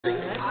I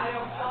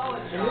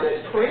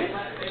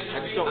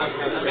just don't like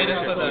how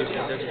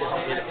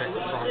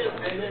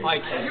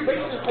like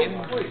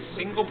in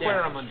single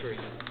player I'm under.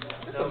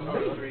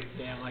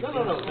 Damn, like in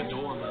the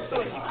norm.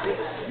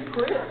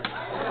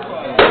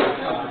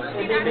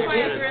 See, that's why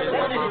I really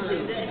wanted to do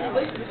this.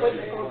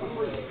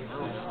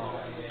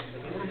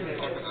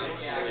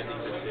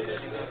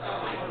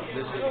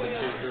 This is the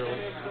two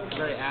girls.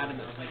 Very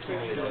adamant.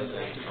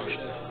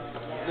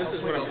 This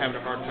is what I'm having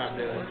a hard time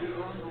doing.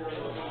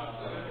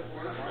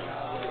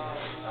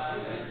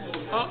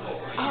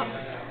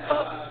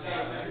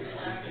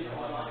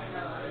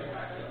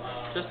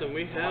 Justin,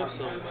 we have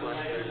some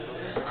players.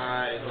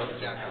 I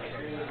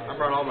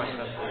brought all my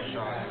stuff to the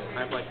shop. I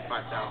have like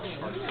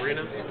 5,000.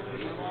 Arena? Do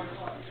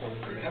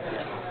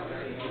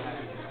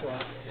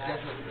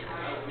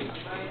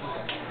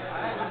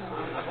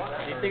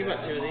you think about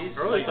two of these? I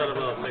really thought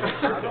about making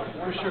a circle.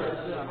 For sure.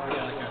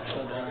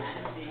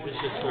 It's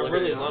just I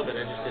really love it.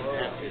 I just didn't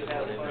have two to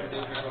put in there.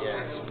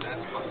 Yeah.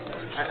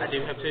 I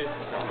do have two. I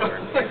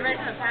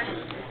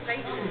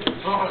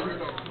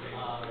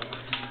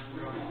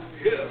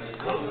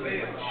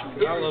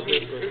love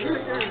this one.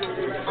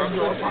 I'm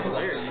not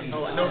popularity.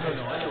 No.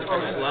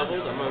 It's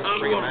leveled. I'm going to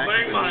bring it back.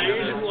 Bang my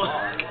Asian one.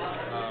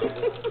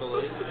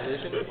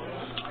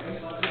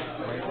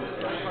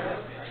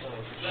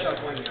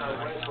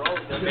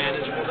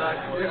 Manageable deck.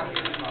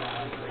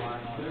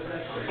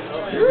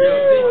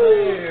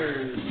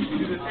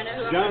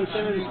 John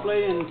Simmons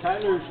playing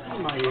Tyler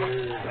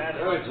Steemeyer.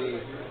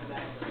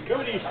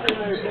 Cody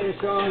Steemeyer playing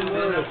Sean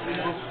Morris.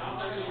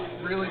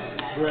 Really?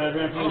 Brad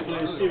Rampley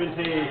playing Stephen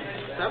Tate.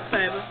 Stop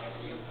favor.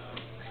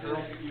 So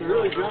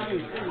really, John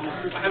is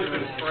I haven't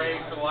been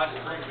spraying for the last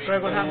 3 weeks.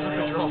 Greg, what happened to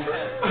control?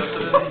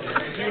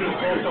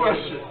 Good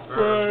question.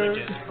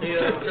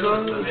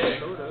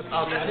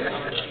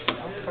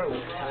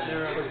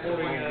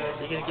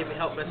 You gonna give me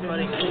help, best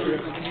buddy?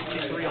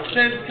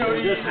 Send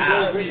Cody.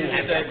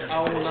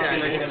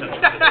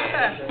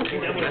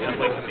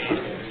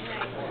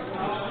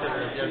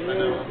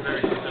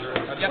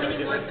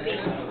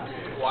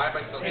 Why am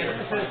I so here?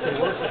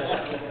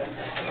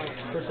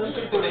 For some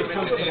people, it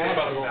becomes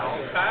natural.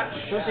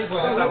 Some people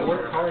have to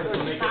work hard to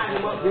make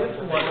it look good.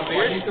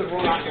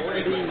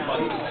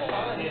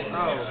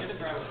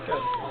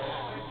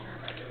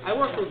 I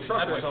work with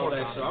truckers all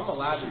day, so I'm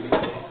allowed to be. I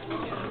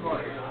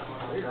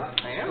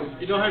am?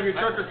 You don't have your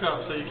trucker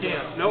cup, so you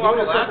can't. No, I'm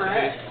allowed to be.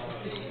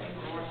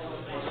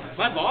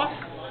 My boss?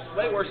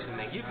 Way worse than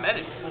me. You've met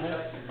him.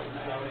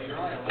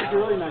 He's a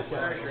really nice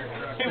guy.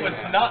 He was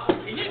not.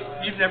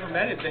 You've never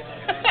met him.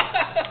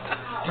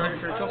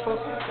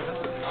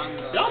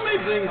 Y'all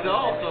make things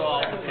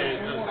also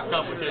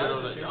complicated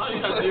on it. All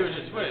you have to do is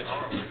just switch.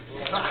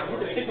 Stuff.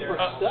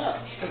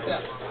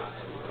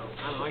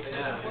 I don't like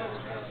that.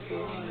 We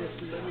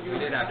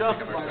did have to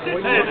pick up our stuff.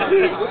 What are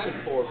you looking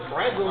for?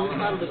 Brad's on the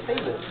side of the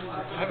table.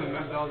 I haven't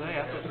moved all day.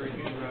 I thought 3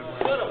 games right.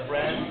 Shut up,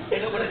 Brad.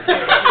 Ain't nobody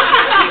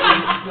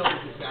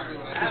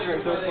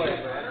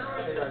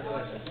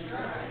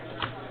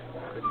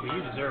Well,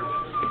 you deserve it.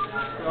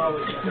 You're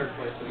always in third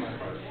place in my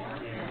heart.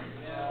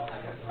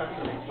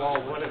 Ball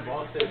one at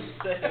Boston.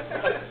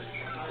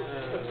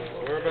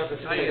 We're about to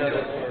see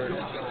another word.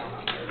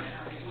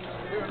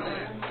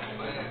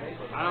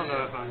 I don't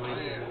know if I'm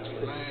leaving.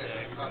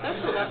 That's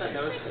what I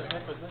noticed.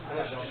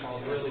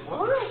 Really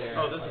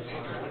Oh, this is.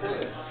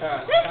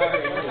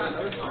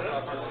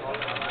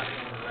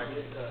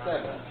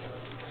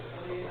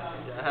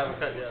 I haven't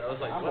cut yet. I was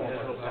like, what the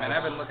hell? And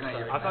I've been looking at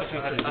your. I thought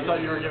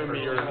you were giving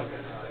me your.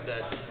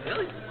 That.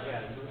 Really?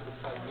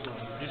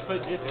 You just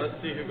played Jiffy. Let's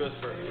see who goes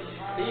first.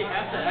 See, you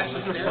have to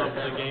Actually, actually just share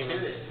the game.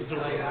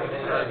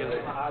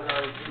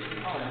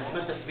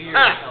 Put the beer.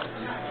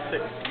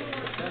 6.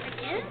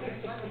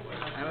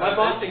 My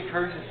boss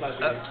encourages my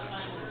beer.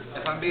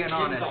 If I'm being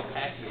honest,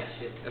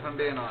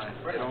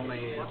 it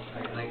only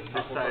like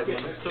this side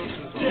when it's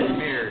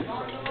mirrored,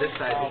 this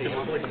side sees.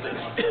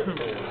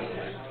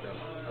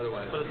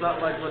 Otherwise, But it's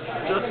not like what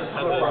Justin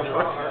had to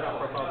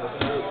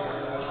do.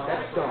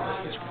 That's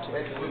gone. This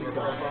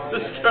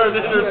turned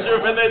into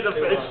Juvenile the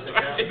face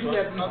strike.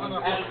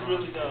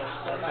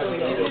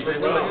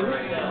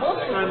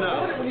 I know.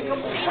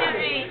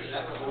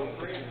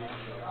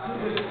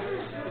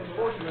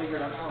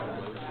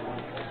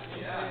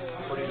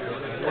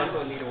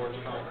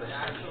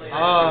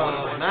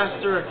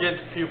 Master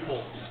against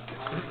pupil.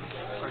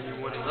 Are you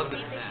winning? love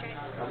this match.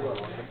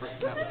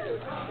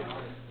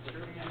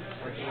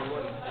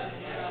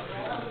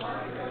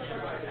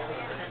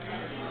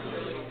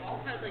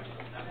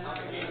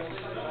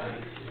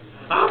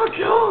 I'm a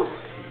kill him.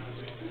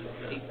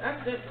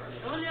 That's it.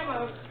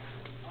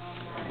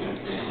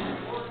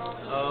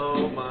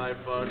 Oh my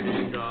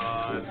fucking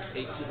god.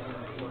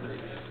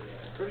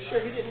 Pretty sure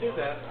he didn't do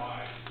that.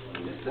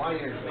 Why are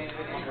you?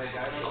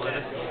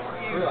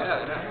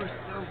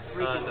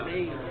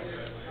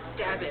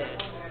 Stab it.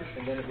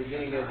 And then at the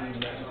beginning of the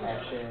next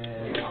action.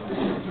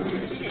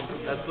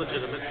 That's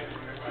legitimate.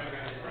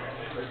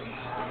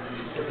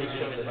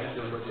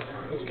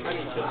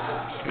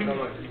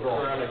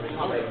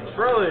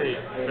 Really?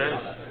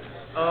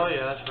 Oh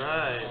yeah, that's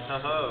right.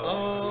 Ho-ho.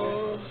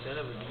 Oh.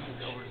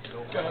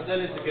 God, that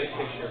is a good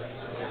picture.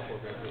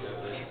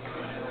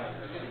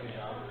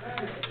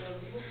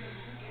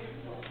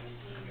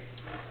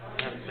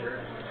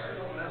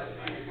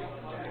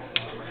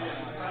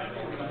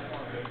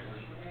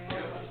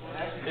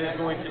 It is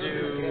going to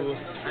do.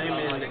 I am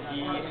in E.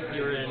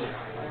 You're in D.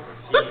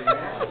 So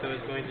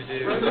it's going to do.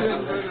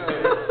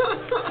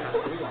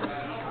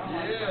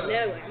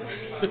 No.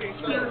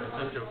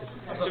 I'm joking.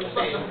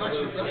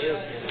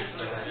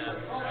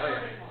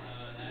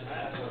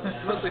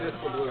 Mostly just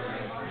the blue.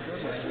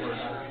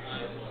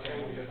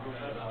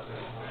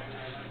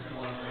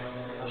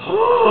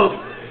 Oh,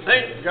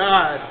 thank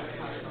God.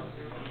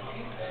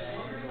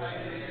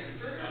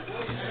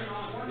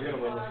 You're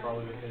gonna win this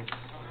probably because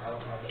I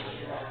don't have it.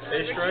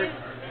 A strike.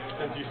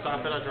 Since you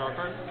stop it, I draw a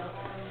card.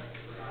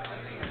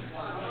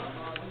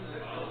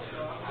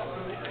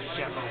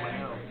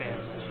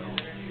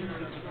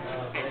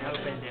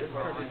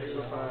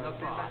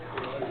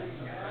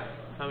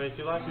 How many do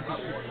you like? 2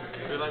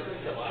 like? 1,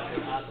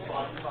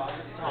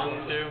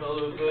 2.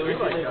 We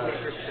like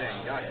interesting.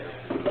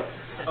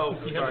 Oh,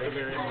 sorry.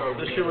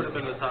 This should would have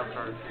been the top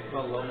card. It's a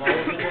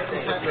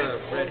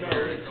red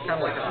card. It's kind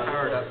of like a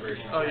powered up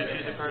version. Oh, you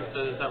choose a card, so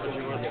is that what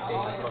you want?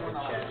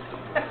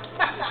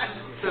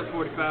 Step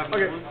 45.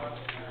 Okay.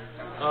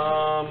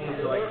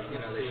 Like, you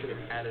know, they should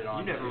have added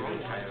on. You never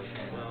rolled. Well,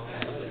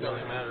 it doesn't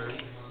really matter.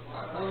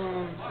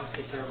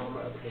 Take care of all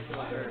my applications.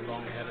 Very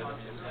long edit.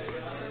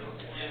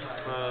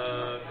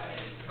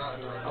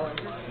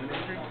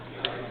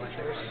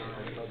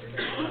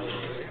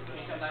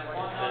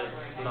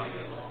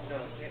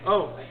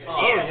 Oh,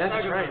 yeah,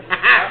 that's right.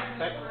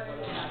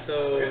 So,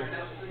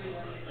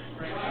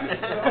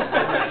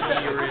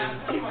 you're in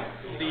C.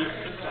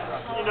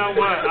 You know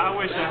what? I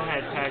wish I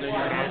had tagged you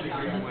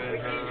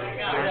with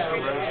Master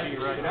Roshi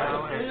right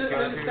now and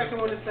Goku.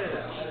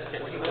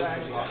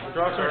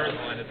 Draw a card.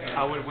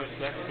 I would have went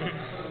second.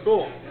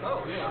 Cool.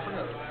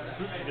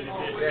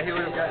 Yeah, he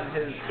would have gotten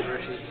his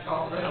Roshi. I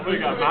would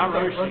have got my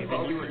Roshi,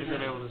 then you would have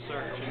been able to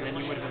search, and then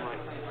you would have been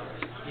like,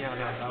 yeah,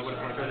 no, I would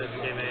have Turn went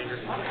this game anger.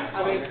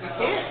 I mean, you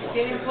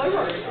can't even play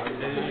right.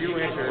 And you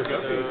enter,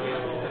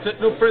 so...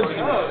 No friends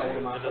anymore.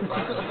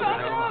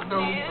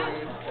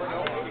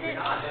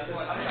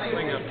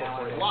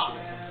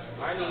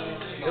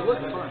 It looks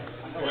fun.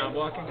 You're not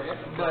blocking?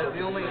 But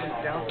the only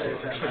downside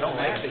is that I don't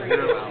like the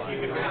hero ally.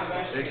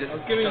 They're just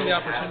I'm giving you the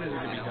opportunity to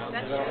be done.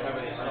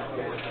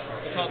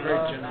 It's not very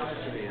generous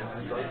to be.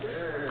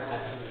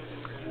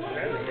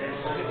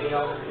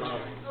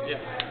 Yeah.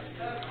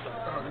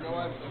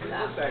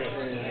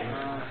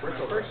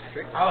 first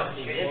trick. Oh,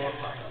 shit.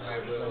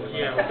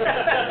 Yeah.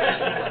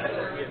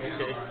 Okay.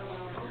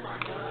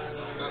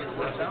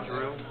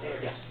 Drill.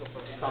 Yes.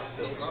 Stop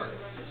the guard.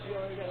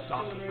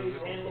 Stop the food.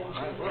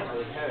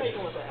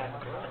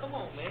 Come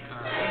on, man.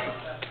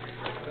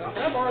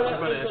 Can I borrow that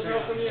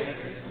drill from you?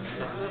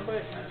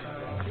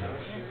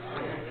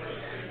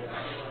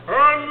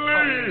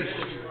 Unleash!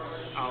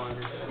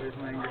 Here's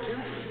my anger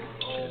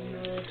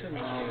 2.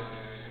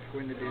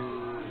 Going to do.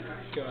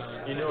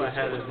 You knew I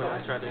had it when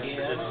I tried to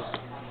introduce it.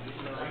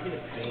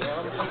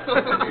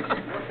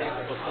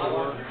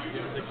 Before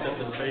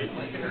accepted fate.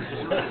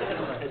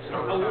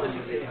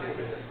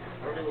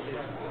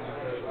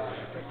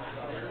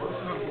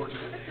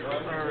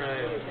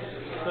 Alright.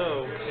 So,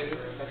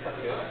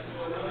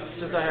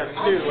 since I have 2,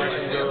 I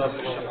can go up a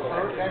little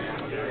more.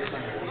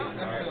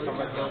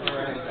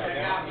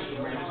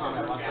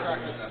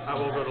 I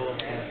will go to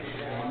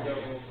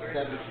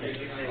level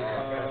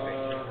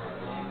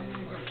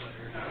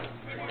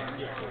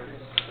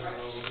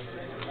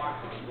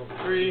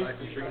 3.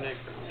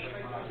 Next.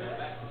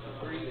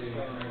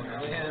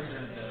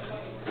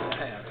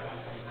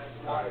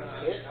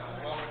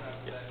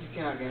 You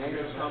cannot gain any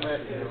combat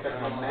and affect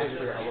my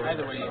master.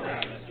 Either way, you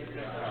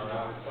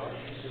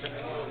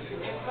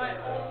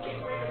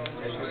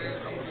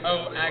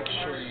Oh,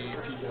 actually,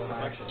 if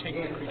you take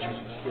the creature,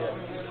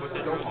 What's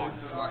it go on?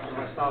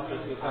 Stop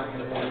this attack and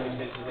then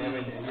take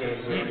damage and if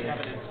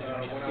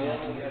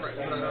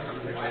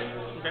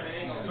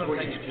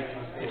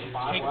you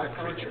take the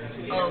creature,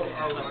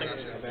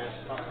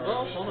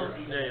 Oh, hold on.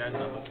 Yeah, I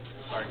know.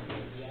 Sorry.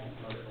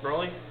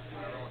 Rolling.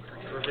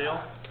 Reveal.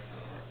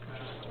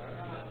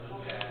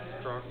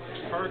 Draw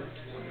card.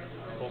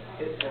 Cool.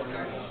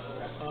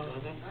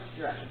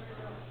 Your action.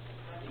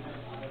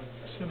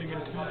 Sending it to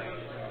me.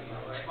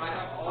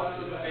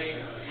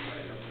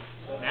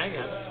 Now you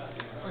got it.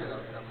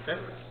 Okay.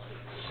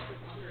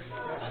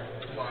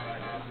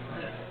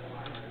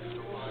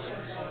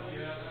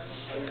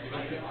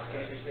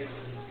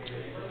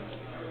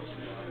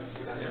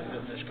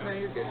 No,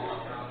 you're good.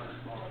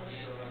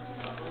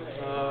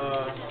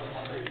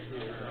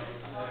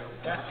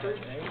 Caster.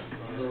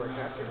 Lower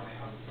caster.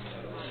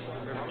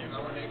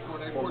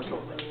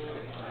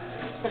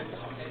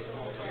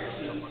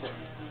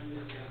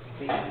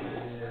 C is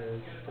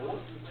 4.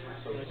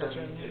 So it's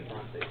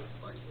not safe.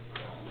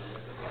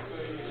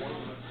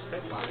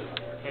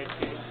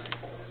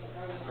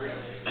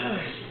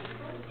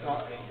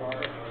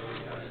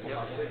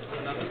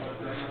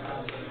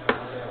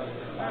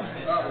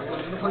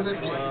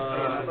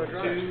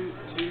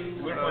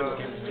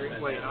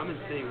 Wait, I'm in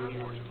C. What do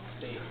you want?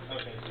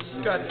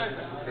 Good.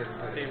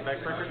 Same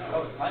backbreaker.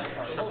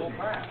 Shuffle.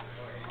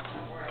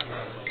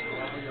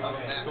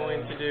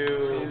 Going to do.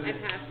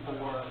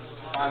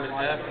 I'm in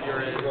F.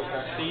 You're in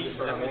C.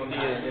 F and D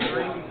is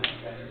 3.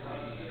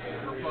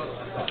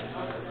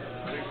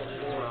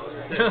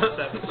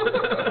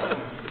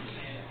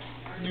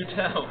 You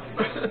tell.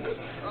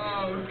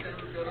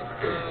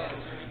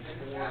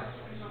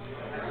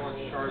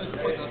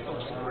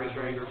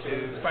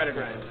 Spider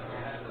grind.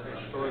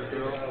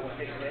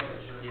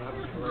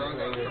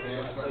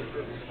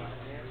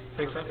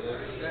 Think so?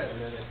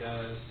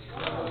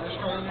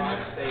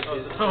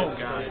 Oh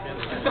god.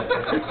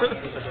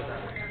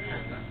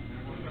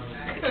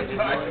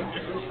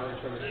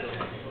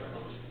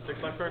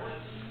 6 left card?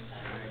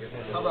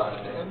 How about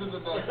at the end of the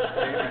day, at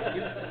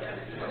the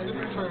end of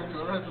your turn,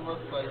 whoever has the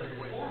most players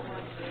wins.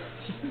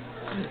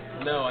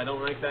 No, I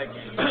don't like that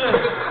game.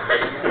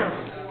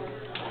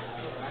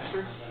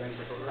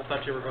 I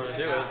thought you were going to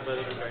do it, but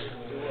it's okay.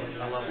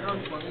 I love it.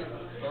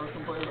 There were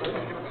some players I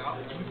didn't get them out.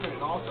 You spent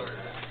an all-star.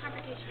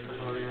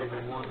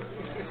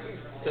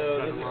 So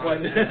this is what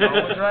Always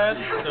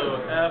So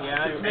F to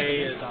A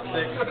is 6.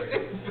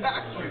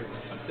 Exactly.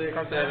 6,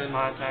 7,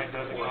 contact,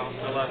 11,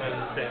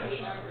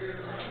 finished.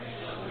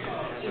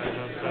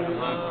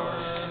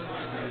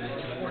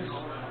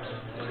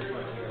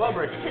 Ball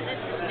break.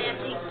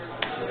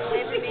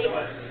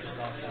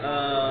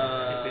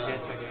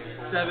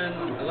 7,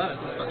 11.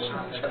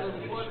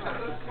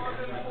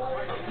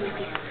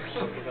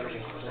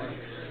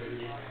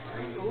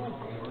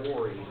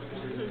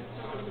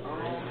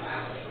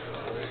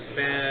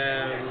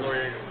 Bam,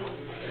 Lori.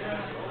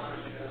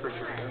 For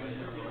sure.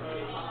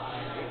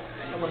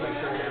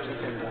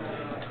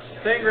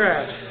 Thing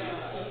grab.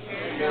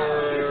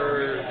 For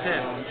 10.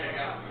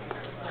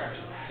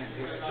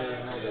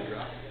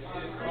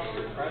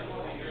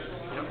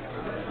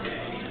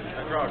 I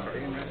draw a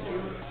card.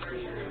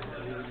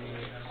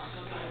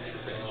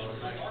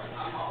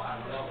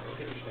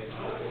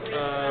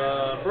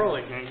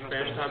 Rolling.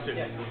 Spanish top 2.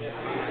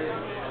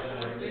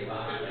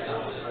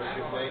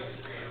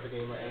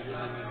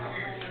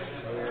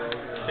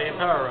 Same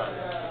power run.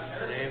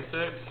 Game 6.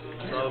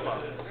 Draw the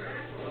bottom.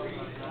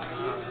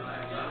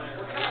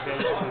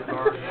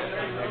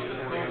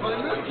 Well,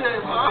 in this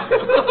game, huh?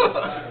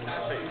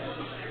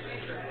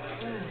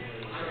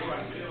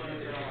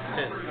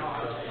 10.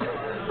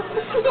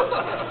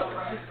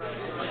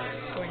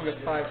 Swing to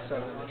 5/7.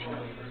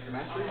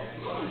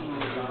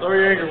 Lower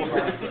your anger.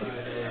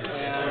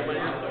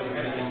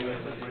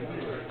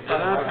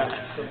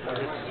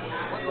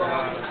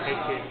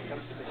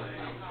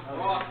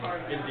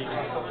 Indeed.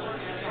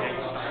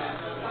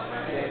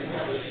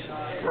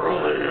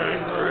 Really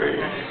angry.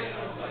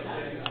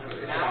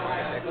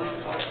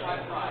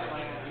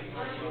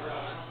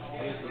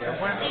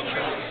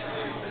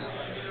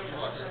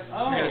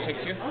 You're gonna take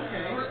 2?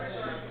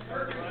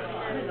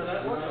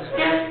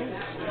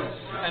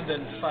 And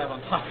then 5 on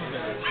top of it.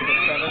 So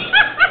 7.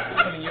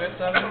 Putting you at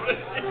 7. I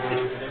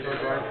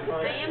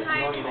am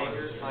higher than you.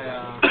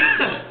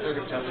 We're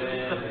gonna touch it.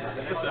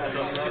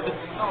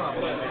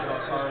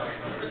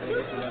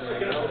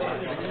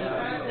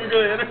 You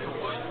really hit it?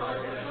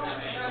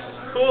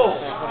 Cool.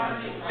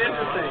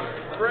 Interesting.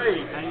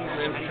 Great.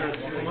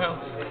 Well,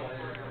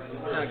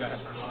 now go ahead.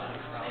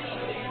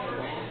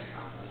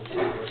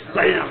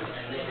 Bam.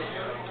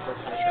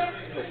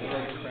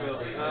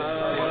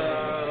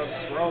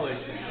 Rolling.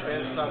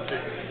 Spanish top 2.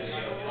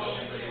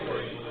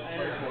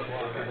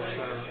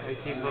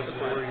 18 plus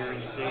 4, you're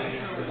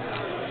insane.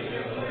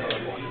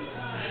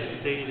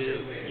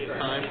 Stated.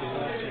 Time.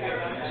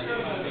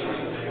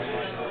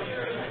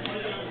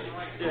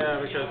 Yeah,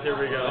 because here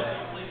we go.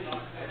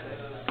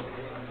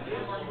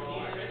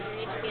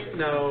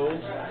 No.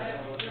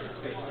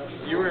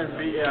 You were in B.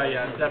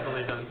 Yeah,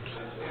 definitely done.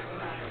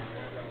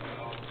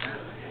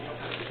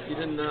 You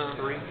didn't,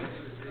 3.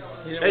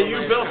 You Hey, you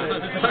built it.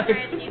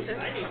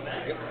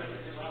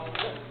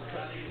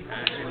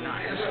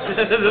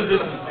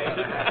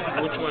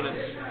 Which one is?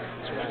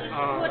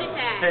 What is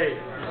that? Hey,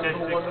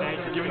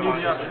 giving you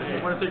the option. If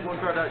you want to take one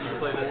card out, you can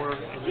play more. 2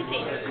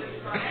 stages.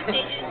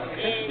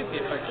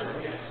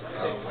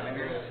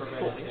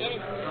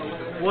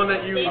 One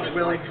that you are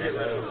willing to get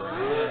rid of.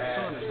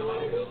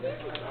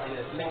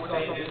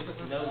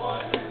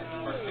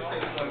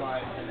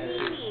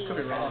 Could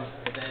be wrong.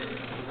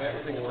 I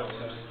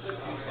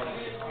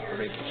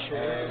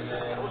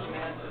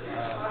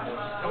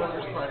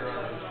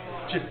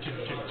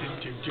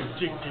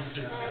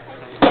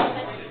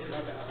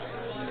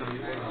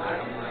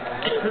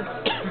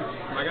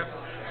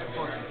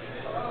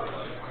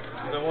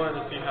wanted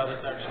to see how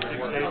this actually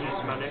works.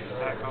 My next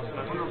attack costs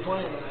nothing.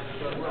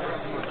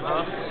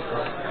 Huh?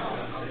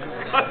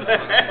 What the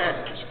heck?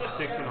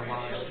 6 and a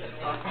line.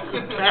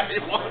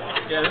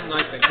 Yeah, this is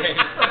nice thing. Okay.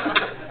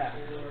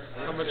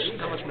 How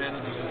much mana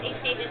do you have? 8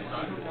 stages.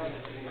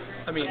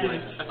 I mean, I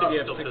think you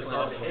have 6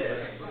 left.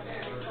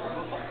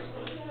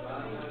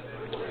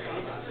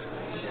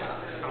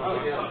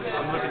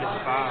 I'm looking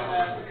at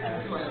 5.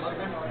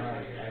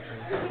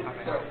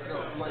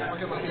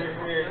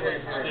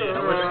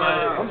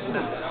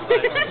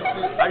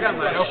 I got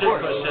my shit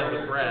pushed in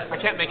with Brad. I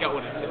can't make out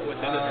what's in it.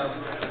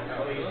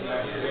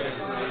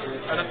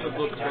 I'd have to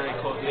look very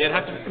closely. It'd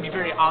have to be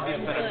very obvious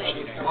that I'm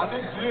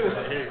cheating.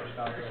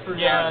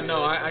 Yeah,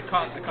 no, I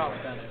caught with that.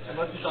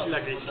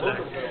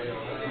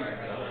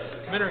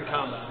 Men are in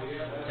combat.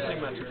 I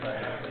think that's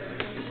right.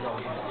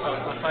 Oh,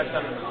 it's not 5-7.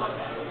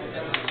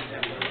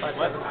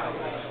 5-7.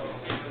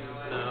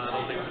 No, I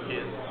don't think we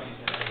can.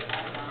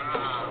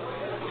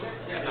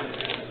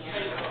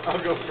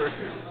 I'll go first.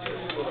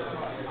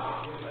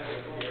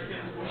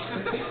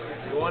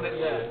 You want it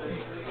dead.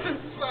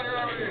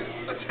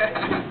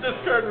 This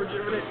card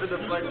rejuvenates the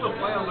deflect. You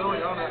play a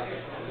Lily on it,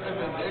 and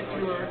then Nick,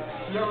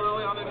 you have a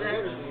Lily on it in your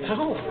hand?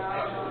 No.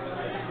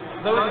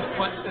 Is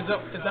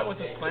that what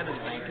this plan is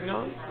banking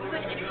on?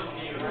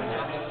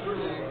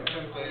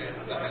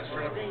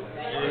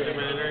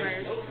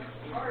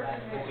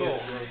 Cool.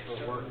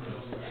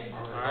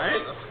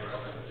 Alright.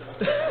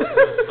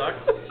 Suck.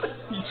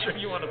 You sure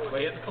you want to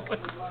play it?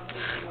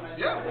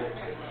 Yeah.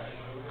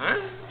 Huh?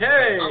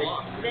 Hey!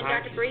 Then draw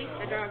to breathe,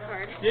 I draw a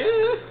card. Yeah.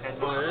 And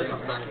then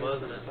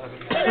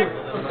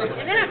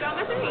I draw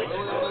my 3.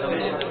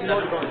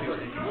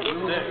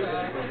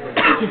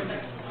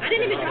 I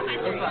didn't even draw my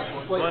 3.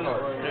 1, 2,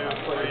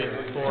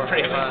 3, 4,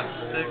 5,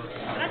 6,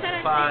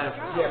 5.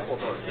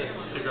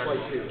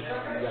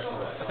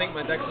 I think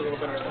my deck's a little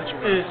better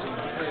situated.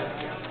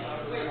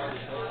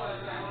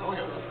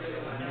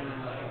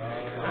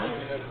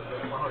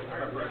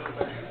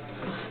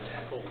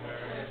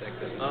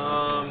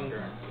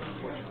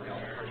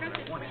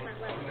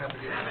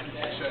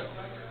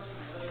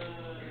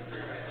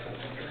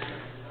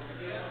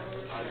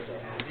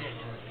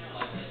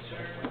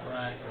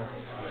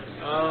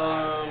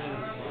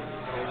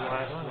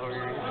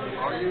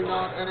 Are you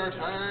not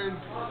entertained?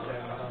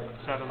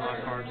 7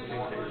 left cards.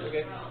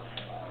 Okay.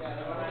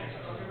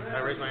 I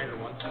raise my hand or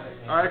 1.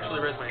 Oh, I actually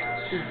raise my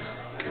hand. 2.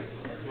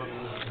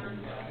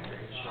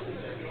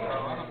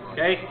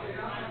 Okay.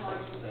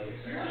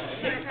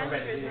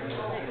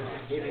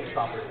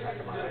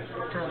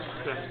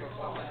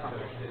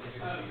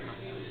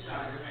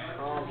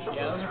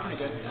 Yeah, those are pretty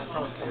good. I'll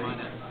probably put mine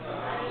in.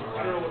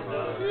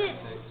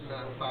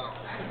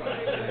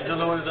 You don't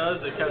know what it does?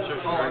 It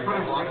captures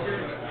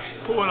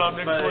Pull it on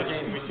next one. But it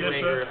gains me 2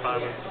 anger if I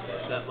was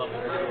that level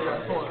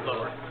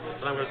lower.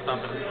 But I'm going to stop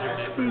it.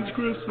 It's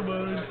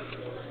crystalline.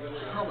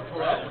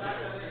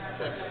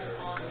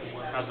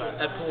 How's that?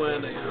 At pull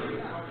in a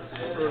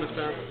bonus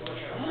pass.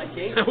 I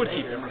would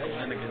keep him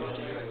against you.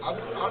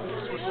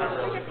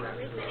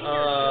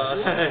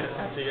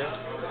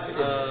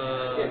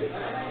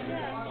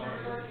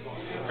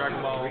 Dragon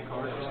Ball.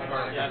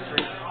 Yeah,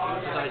 3.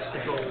 Dice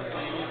control.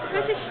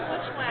 Where's the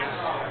switch flash?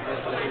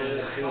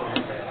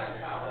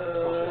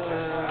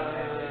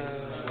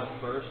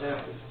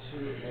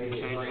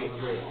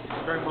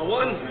 Dragon Ball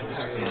 1.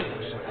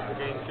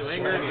 Gain 2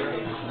 anger.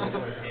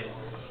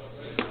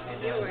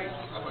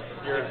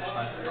 Yours.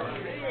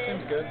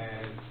 Seems good.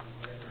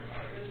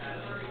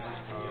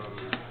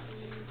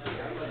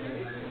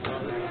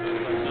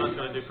 Not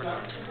gonna do for now.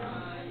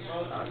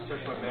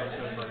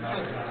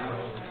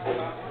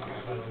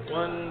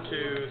 1,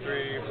 2,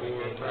 3,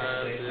 4, 5,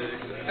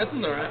 6. That's in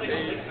the right. 8.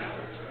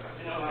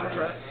 That's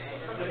right.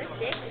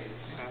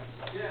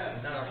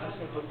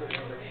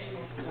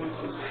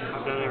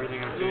 I've done everything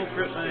I Dual could.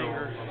 crit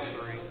anger.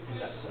 3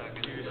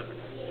 seconds.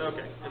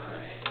 Okay.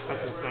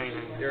 That's insane.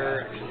 You're.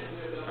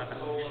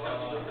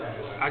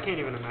 I can't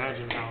even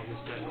imagine how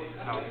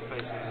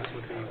facing this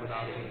would be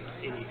without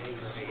any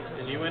anger.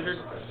 And you entered?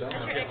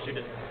 Yes, you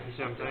did. You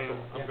see what I'm saying?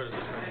 I'm good at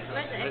this.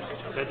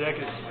 That deck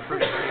is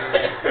pretty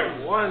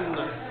scary. 1,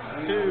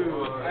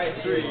 2,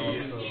 3.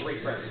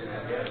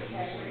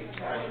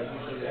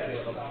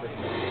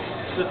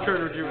 This turn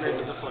rejuvenates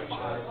the deflection.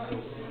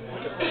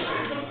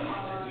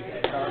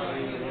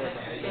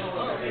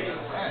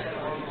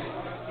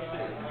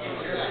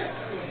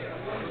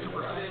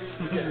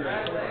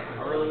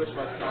 I really wish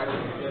my side was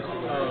good. Oh,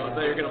 I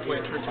thought you were going to play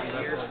Church of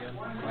Metal again.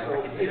 I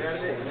would think that,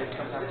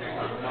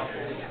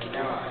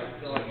 yeah.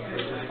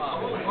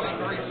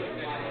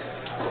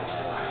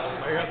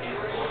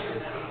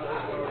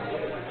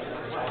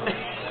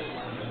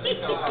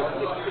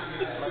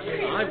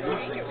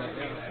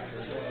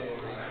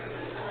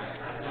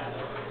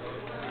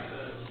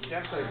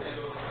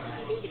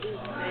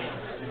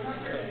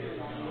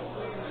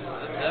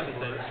 That's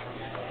devastating.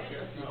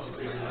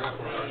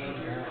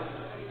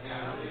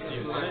 You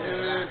want it?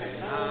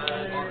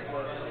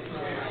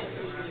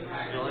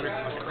 You'll enter.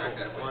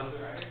 Okay, 1,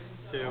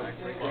 2.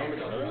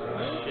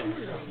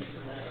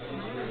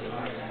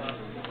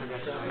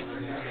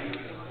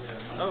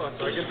 Oh,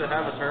 so I get to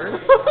have a turn?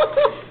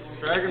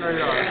 Dragon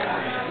Radar.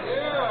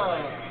 Yeah.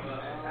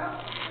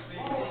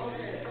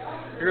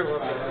 You're gonna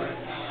love that.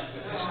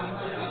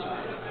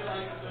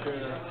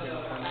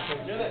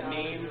 You know that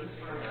meme?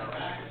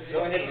 Go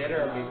ahead and enter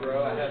me, bro.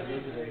 I have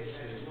music.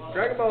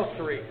 Dragon Ball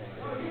 3.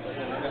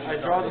 I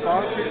draw the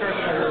bottom 2 cards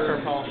of my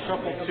discard pile,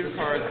 shuffle 2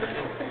 cards,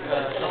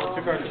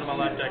 into my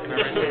left deck, and I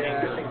return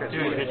it. Do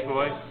it, bitch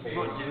boy. Come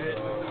on, do it.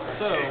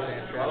 So,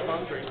 draw the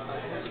bottom 3.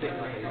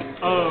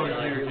 Oh,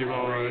 you give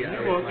on. You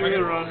want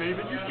to run me,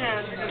 but you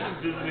can't. This is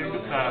visiting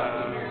the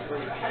past.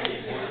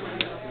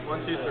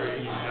 1, 2, 3.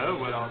 You know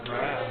what I'll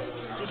grab.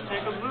 Just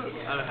take a look.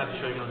 I don't have to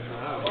show you on the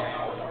Oh.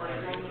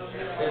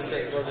 We'll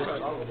just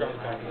draw the card.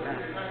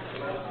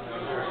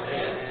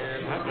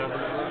 I've done it.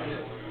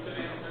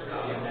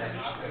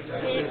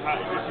 This is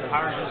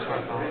higher than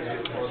discard pile.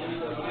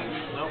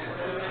 Nope.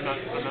 I'm not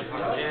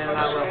talking. And I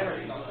will.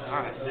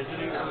 Alright,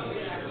 visiting.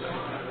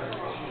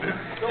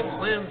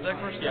 Slims, deck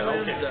versus Yeah,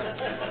 Slims. okay.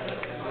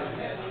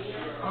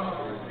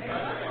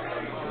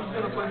 Who's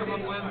gonna play the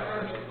one land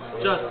first?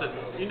 Justin,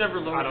 you never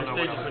lower I don't your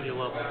know stages what when you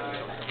level. I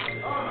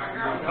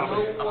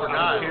forgot.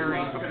 was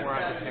carrying before I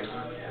could carry.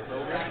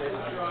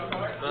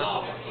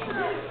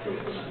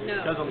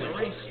 Because I'm the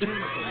race.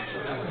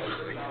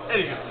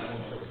 Anywho.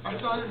 I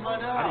thought it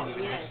might I out.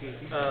 didn't even ask you.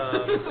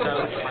 That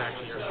was my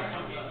action.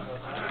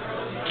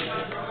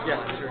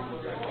 Yeah, sure.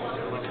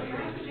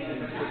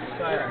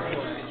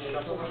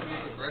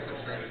 Record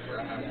strategy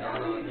I have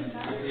not on.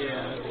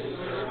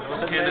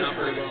 Yeah. Hand it up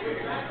pretty well.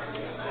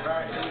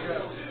 Alright, here we go.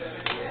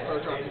 So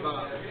drop the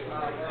bottom.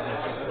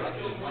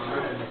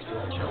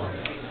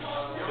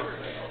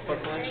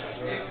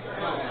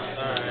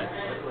 Alright,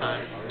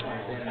 time.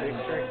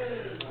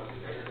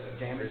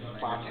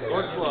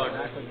 Orc Slug.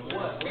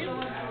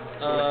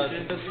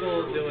 Physical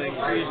is doing 3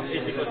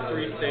 equals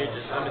 3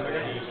 stages. I'm in the D.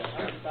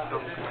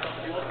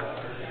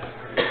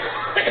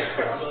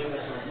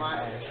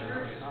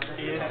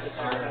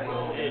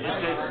 It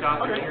says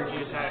stop your energy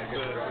attack,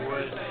 but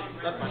what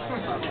That's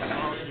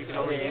fine. you can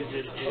only use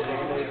it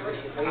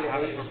if I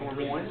haven't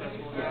performed it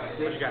successfully.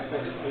 What you got?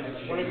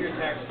 One of your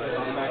attacks says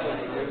on back.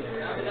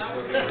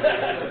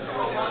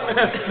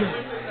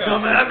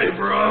 Come at me,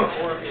 bro!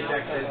 Or if the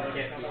attack says you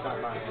can't be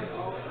stopped by.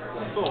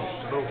 Boom.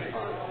 Boom.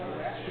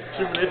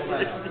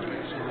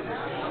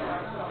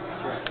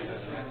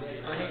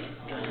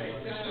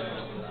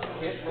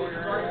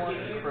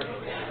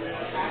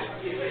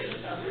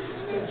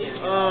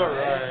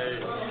 Alright.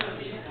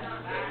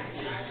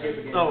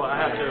 Oh, I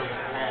have to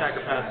attack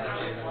or pass.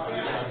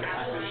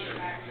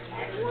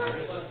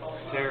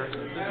 There. This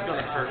is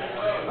gonna hurt. I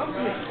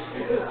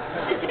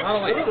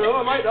don't like it.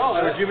 I might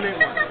die. Rejuvenate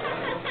 1.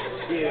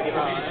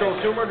 Control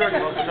 2 more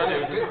Dragon Balls, which I do.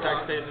 This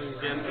attack stages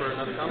again for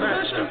another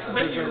combat. There's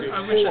going to be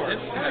 4,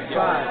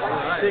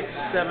 5, 6,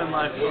 7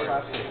 life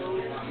points.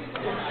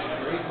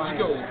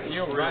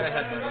 You're right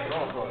ahead.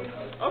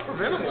 Oh,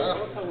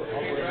 preventable.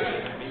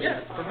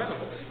 Yeah,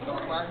 preventable.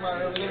 Don't flag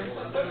my over there.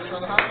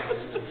 Trying to hide.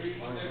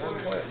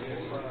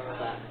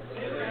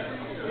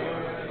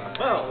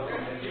 Well,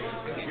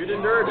 you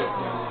endured it.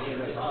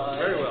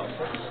 Very well.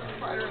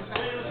 Fighter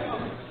attack.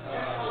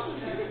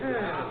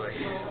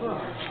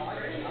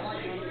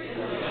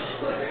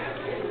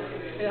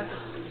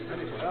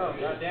 Oh,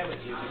 god damn it,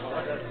 you.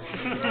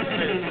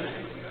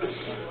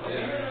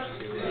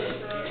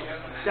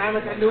 Damn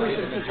it, I knew we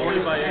should have 20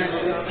 by 8.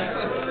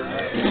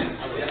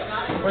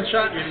 One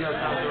shot, even though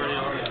time's already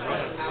on.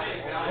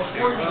 Of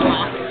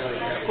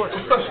course.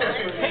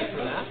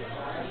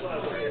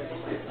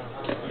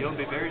 You'll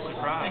be very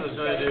surprised. So it's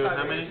going to do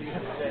how many?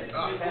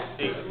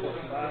 8.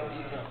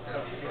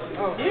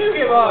 You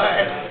get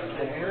mine!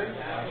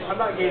 I'm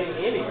not getting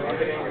any.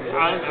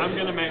 I'm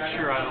going to make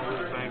sure I don't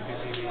lose my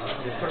PPV.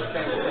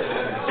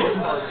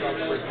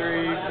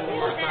 3,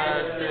 4,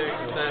 5,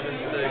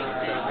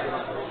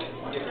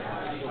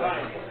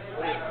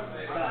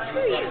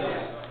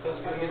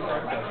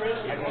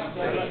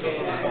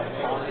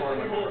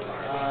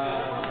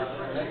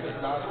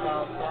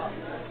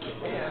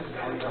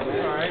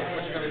 Alright,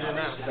 what you going to do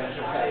now?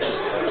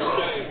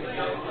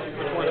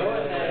 Which one?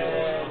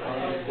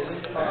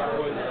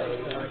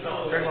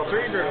 Dragon Ball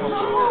 3, Dragon Ball 4,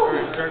 or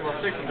Dragon Ball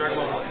 6, and Dragon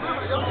Ball 1.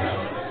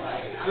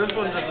 This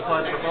one just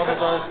applies for both of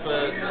us,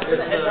 but if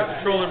the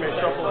controller may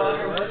shuffle it,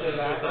 it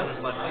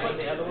doesn't apply.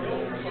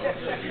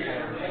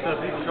 So if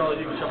you control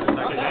it, you can shuffle it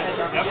back.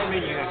 That would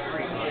mean you have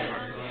 3.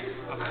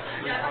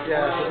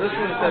 Yeah, so this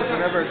one says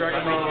whenever a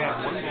Dragon Ball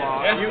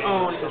you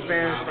own is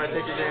banished by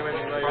taking damage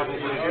and by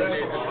using your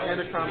name. At the end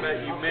of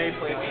combat, you may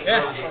place it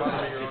on your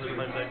own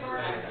life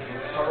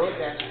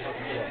deck.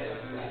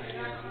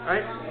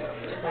 Alright,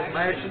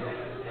 my action.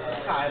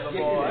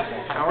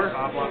 Power.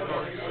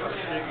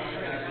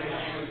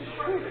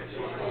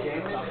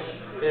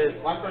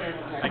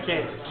 I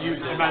can't use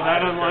it. Am I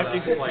not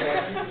unlocking? Play.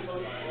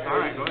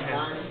 Alright, go ahead.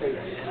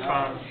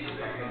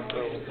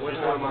 Which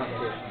one am I?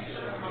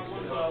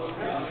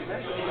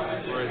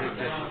 Or is it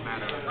just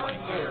matter?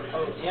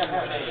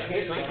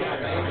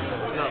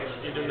 No,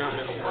 you do not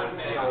miss.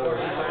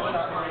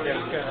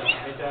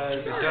 It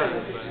does. It does.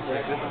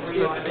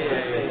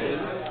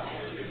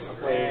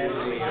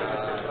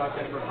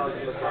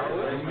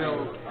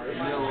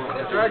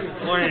 Dragon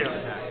Slam.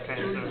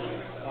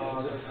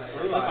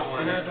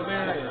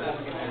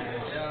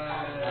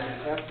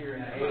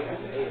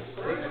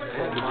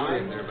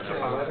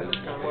 Okay,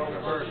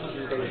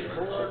 so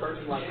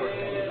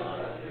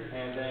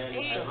And then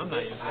I'm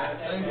not using that.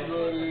 Thanks,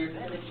 buddy.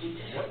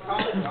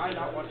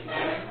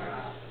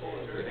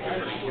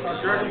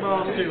 Dragon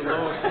Ball 2,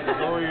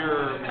 lower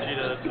your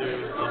Vegeta to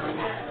level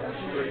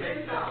 3.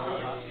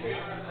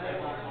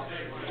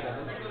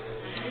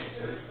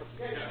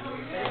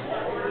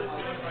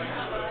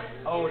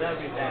 oh, that'd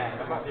be bad.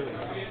 I'm not doing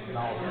that.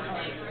 No.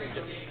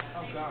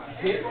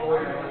 Hit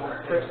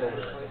or cripple.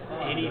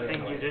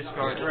 Anything you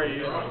discard.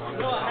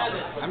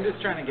 I'm just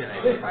trying to get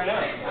it. So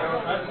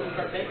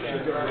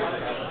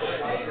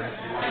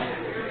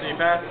you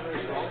pass?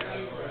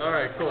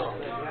 Alright, cool.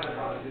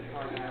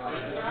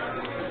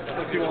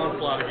 Let's do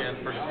onslaught again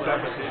for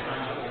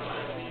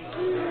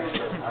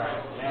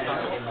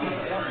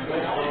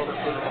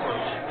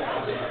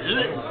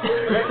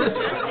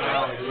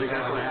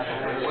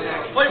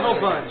Playful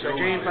Punch. I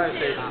gain 5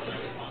 stages.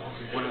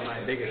 One of my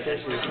biggest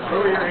issues.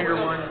 Lower your anger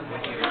 1.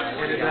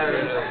 And it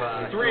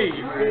matters.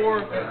 3, 4.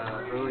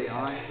 Early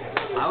on,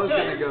 I was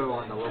gonna go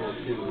on the level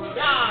 2.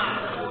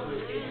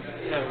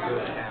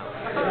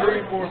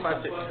 3, 4,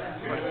 5, 6.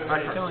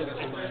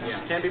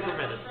 Yeah, can't be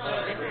prevented.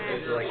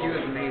 So, like, he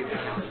was made to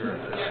counter.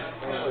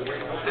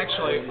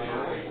 Actually,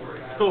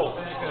 cool.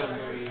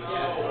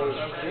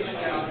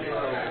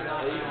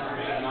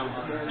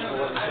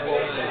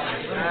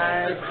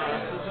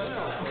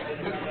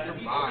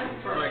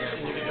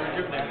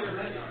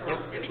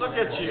 Look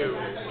at you.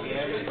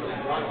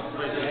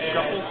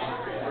 Shuffle.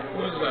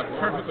 This is a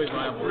perfectly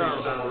viable. No.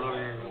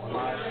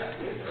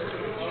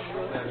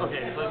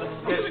 Okay, so this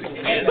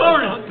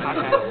Lord!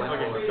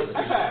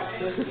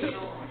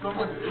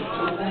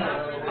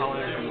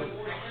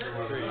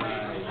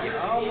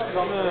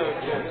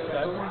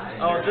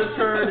 Oh, this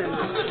turn is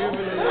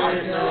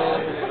rejuvenate. No.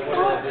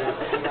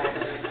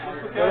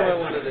 What do I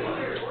want to do?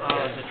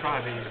 The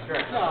tri-beam.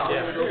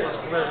 Yeah. I'm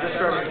going to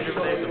discard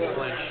rejuvenate and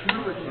flinch.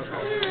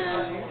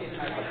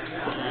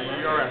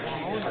 You're right.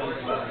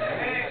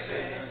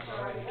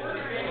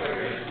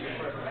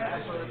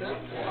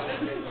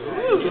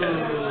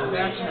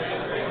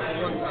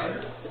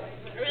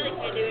 I really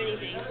can't do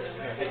anything.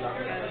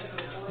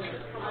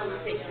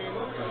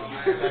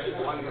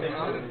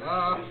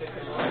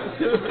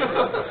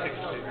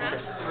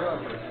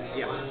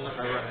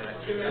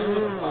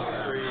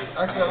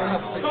 Actually, I don't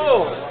have to take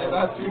Cool. it. I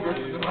have 2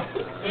 verses in my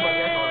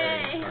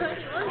Yay!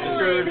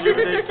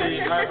 Rejuvenate the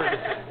hybrid.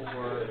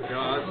 So I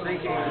was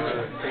thinking of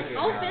taking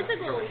Oh,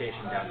 physical.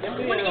 provocation down to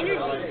What energy?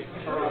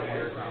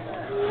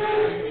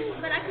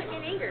 But I couldn't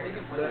get anger. I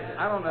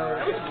don't know.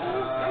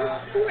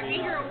 Pour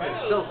anger away.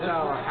 Still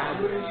sour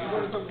habit.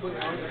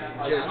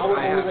 Just, I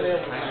have to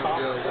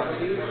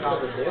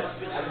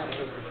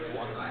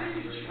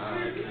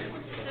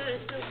So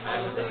it's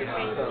still with your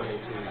face.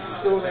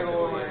 Still never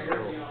lower my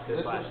anger.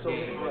 This last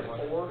game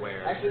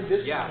where, Actually,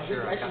 this yeah,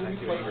 sure, I got actually,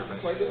 that you to anger,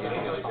 but play this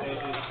anything else,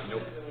 Nope.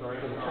 nope.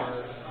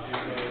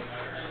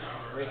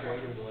 When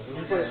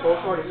you play a soul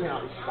card, you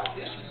cannot stop. I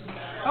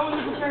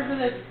wasn't prepared for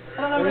this. I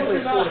don't know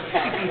anything about it.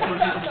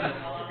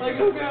 Like,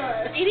 oh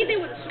god.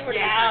 Anything with a sword.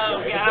 Okay.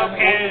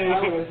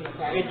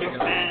 Get your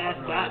fast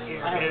butt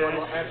here, I kid.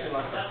 actually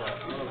left that play.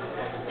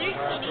 There's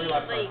any,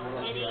 like,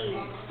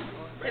 any,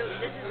 so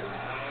this is,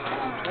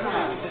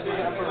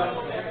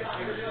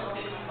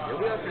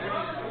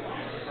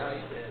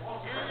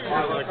 I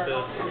like this.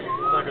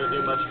 It's not going to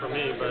do much for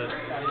me, but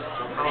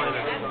I'll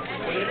enter.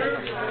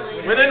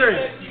 With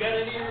entering!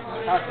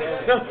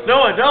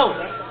 No, I don't!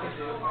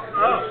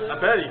 Oh, I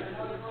bet he.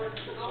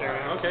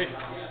 Okay.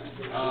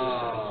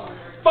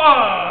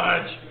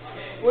 Fudge!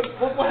 What,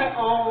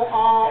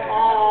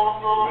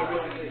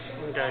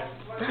 Okay.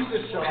 Please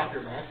just shut off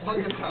your mask.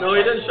 No,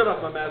 he didn't shut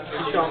up my master. You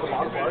shut off the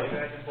bottom part.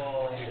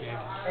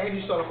 And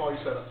you shut off all your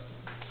setups.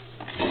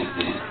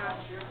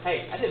 Hey,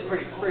 I did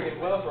pretty friggin'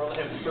 well for only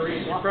having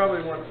 3 You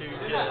probably want to get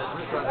 3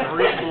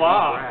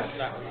 blocks.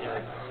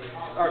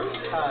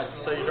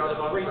 So you draw the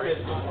bottom 3 first.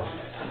 physical.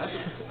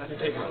 Let's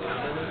take one down.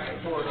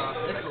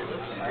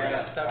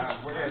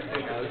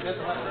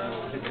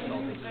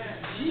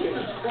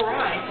 Jesus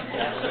Christ!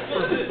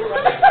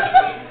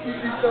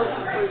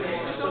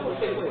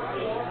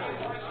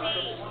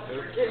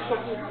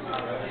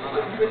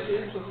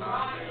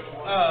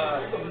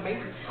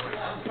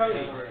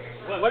 Cody,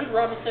 what did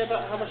Robin say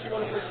about how much you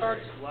wanted for his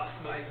cards?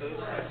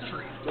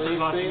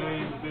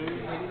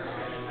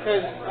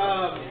 Because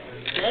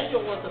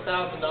Daniel wants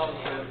 $1,000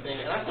 for everything,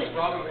 and I think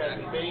Robbie has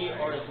as many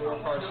or as more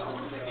cards than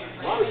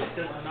Robbie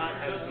does not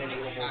have many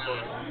little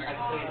books. I can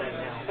tell you that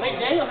now. I think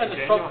Daniel has a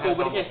truck full,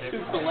 but he has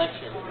 2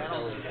 collections.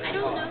 I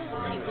don't know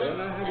why he wants to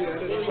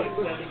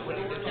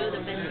know the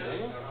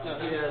business.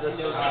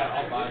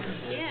 I'll buy it.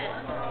 Yeah.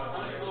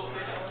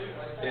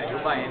 Yeah,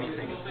 you'll buy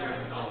anything.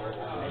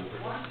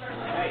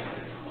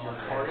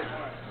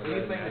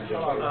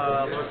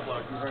 Lord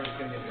Flux.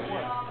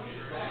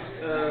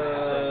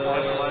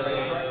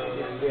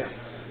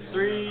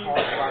 3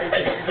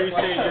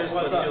 stages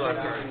with 2 life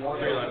cards.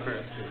 3 life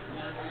cards.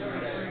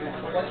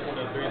 So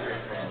 3, 3.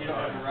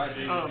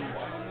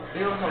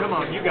 Come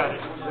on, you got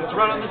it. It's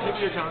right on the tip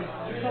of your tongue.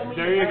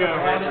 There you go.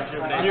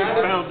 You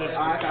found it.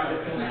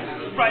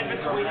 Right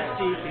between his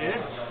teeth,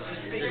 yeah?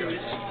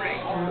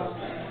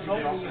 Told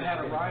me you had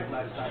a ride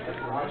last night. That's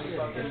why you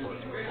fucking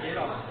get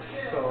on.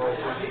 So,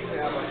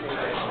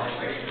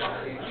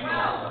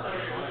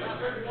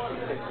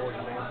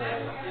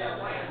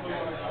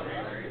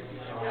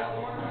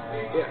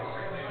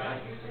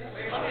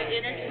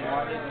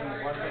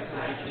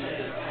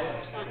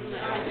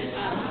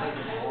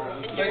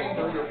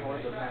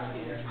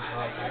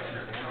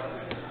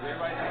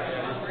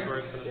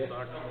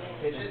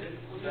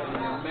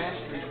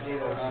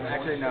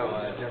 Actually, no.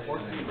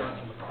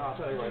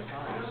 So,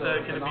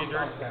 can it be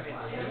direct?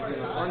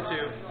 1, 2,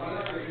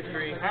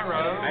 3.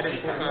 Arrow. I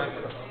didn't put on.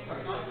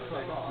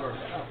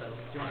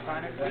 do you want to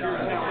sign it?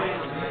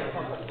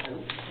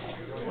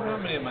 How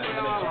many of my minutes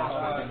are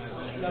calling?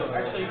 No,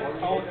 actually,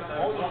 all the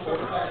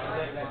quarterbacks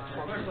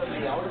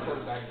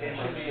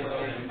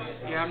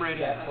Yeah, I'm ready.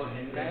 Yep.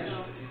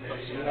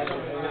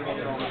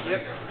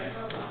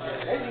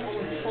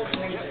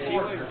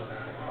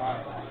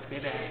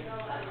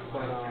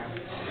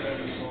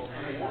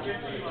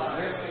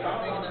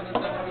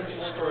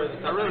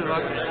 I really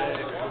like it.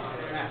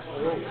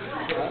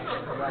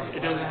 It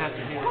doesn't have to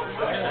hit.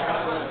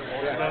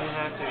 It doesn't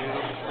have to.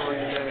 It'll destroy you.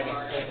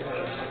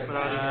 But I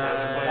just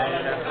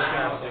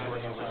have to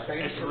play it.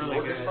 It's really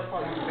good.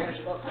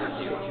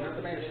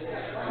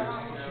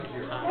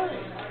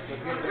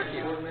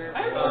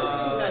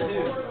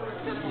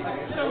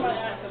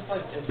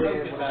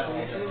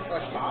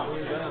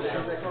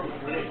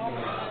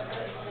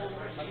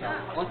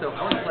 Also, I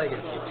want to play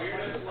against you.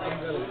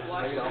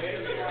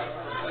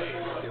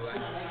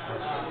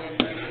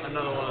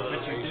 Another one of those.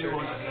 But you do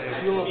want to play.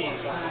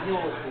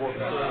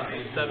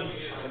 7.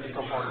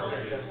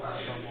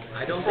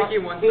 I don't think he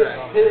wants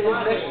that. His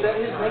next step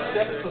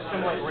is to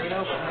simulate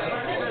Reno.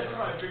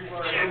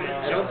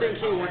 I don't think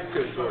he wants to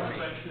absorb me.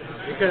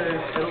 Because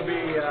it'll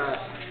be,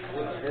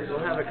 we'll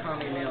have a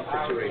commie nail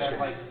situation.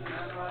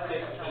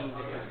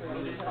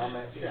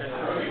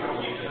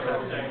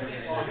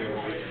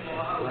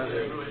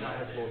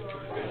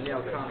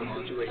 Nail commie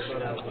situation.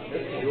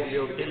 You won't be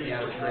able to get me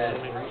out of the thread.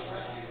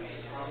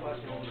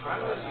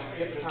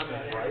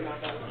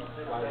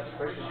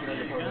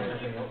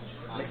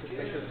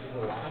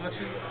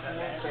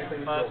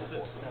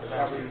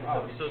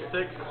 So 6.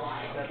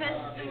 Because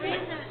the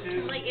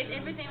reason, like, if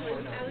everything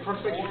was, I was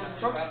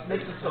Trump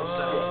makes it so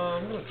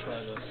I'm gonna try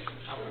this.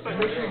 But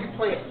make sure you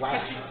play it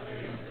last.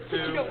 2,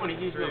 You don't want to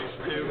use 3,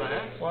 those 2,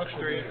 Watch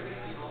 3,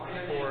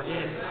 4. I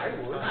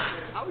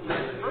would use it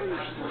first.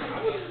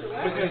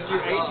 Because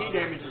your AT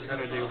damage is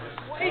going to do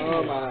way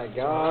Oh my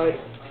god.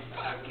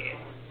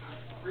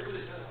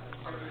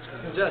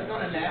 Just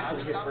not a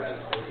natural hit for I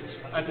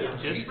did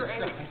just for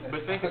 8.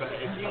 But think about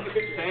it. If you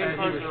sand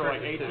cards are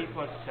like AT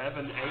plus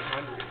 7,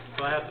 800.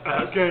 So I have to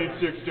pass. Okay,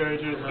 6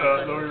 stages,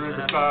 lower your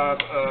rank 5,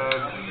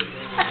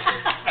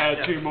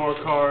 add 2 more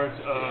cards,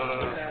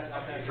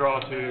 draw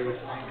 2,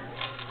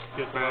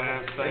 get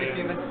my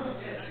thing.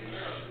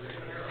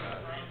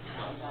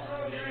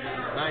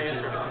 I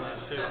entered on that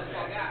too.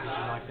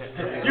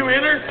 You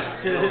entered?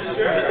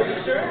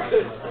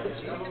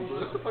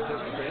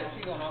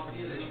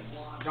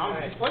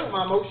 John, he's playing with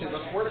my emotions, I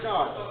swear to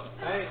God.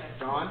 Hey,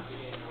 John,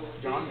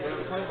 he's playing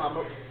with my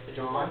emotions.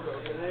 John.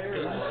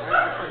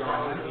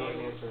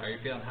 Are you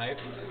feeling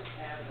hyped?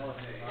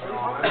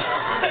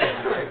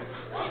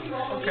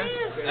 Okay.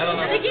 I don't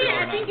know. I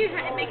think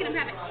you're making him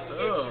have an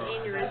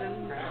aneurysm.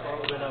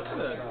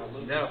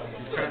 No,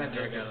 he's trying to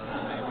drink out of that.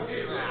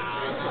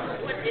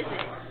 What is it?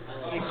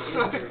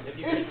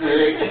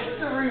 It's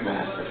the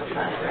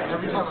remaster.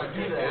 Every time I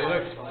do that, It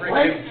looks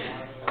wait.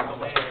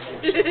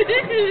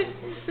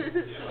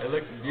 It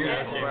looks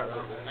beautiful. I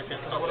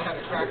would have had a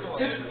crack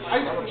on it. I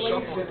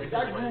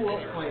grew up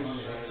playing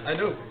this. I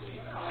know.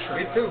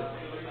 Me too.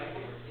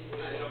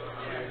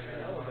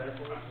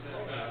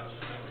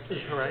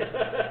 Right.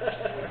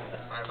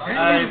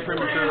 I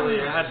prematurely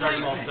had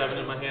Dragon Ball 7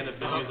 in my hand and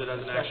been used it as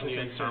an action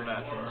unit in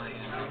combat.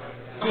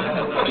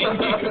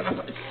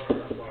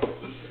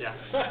 Yeah.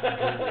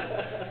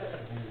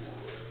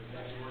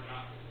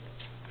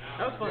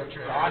 That was fun.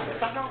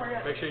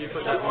 Make sure you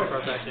put that one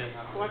card back in.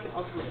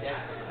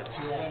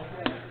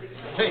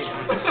 Hey.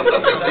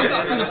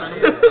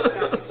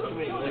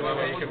 You want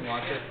me to can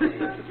watch it?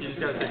 You just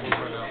gotta take one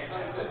card out.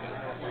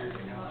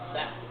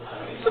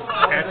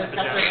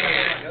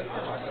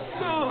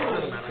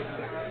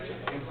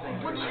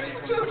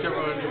 Whichever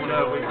one you want to,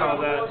 we call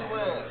that.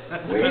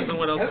 Depends on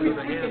what else is in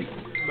the hand.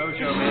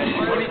 Mojo Magic.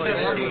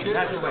 2017.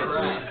 That's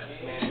right.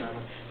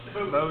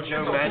 Mojo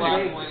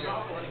Magic.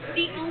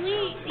 The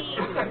only,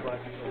 like,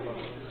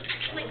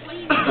 what do you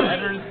mean?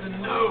 Better than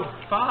no.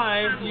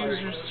 5, use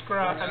your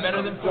scry.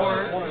 Better than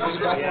 4.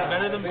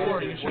 Better than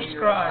 4, use your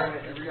scry.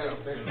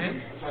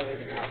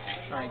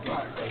 Alright,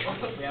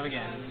 good. We have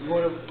again. You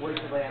want to wait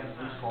till they have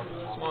these cards.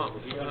 Swamp.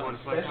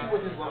 Especially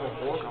with his level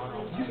 4 card.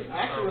 You can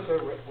actually with the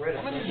red.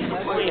 How many you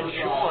play in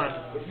Sean?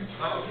 If you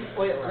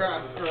play it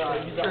like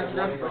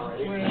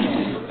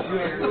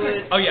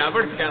Oh yeah, I've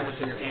already forgotten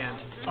what's in your hand.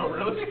 Oh,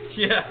 really?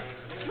 Yeah.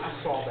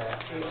 I saw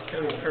that.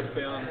 To be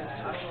perfectly honest.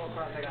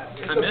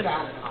 I missed it.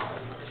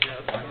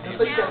 Just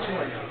think that too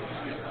much.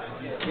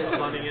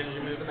 Blinding energy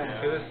move.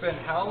 It's been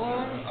how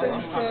long?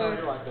 Since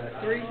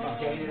 3?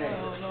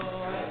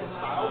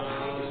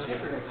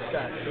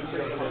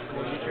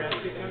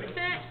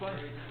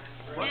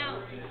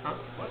 Now,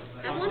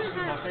 I want to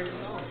have, if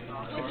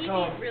you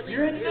need really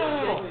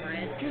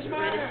good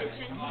red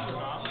attention,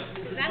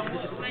 that's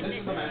my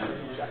next one.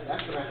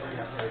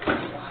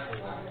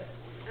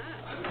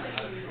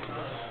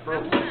 I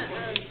want to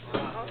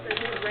also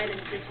do red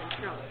attention.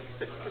 No.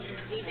 Do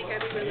you think I'd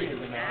be really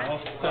good at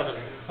that? 7.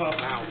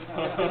 Wow.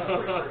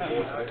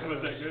 Was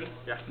that good?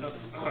 Yeah.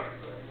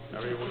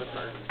 However you want to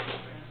start.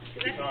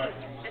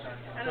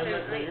 I don't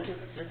know.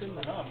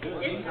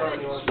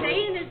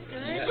 Saying is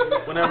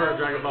good. Whenever a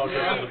Dragon Ball goes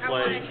into I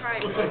play,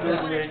 want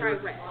to try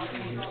red.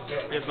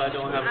 if I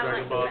don't have a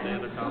Dragon Ball at the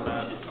end of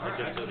combat, I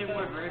get to.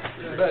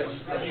 But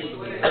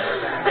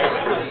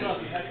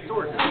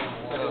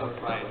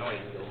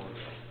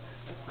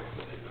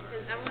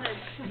I want to.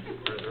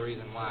 there's a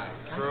reason why.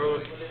 Throw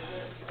it.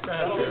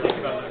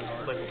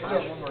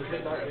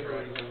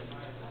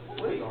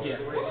 Yeah.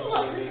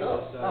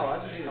 Oh, I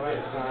just need to wait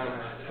time.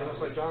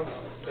 It's like John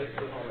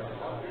basically called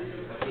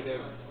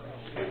it.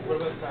 What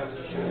about times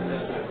you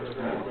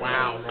shoot?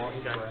 Wow.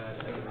 Okay.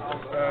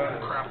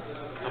 Crap.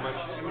 How much?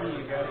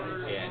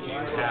 Yeah, you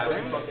have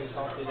him.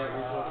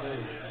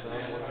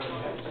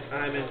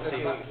 I'm in C.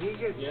 He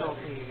gets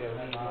salty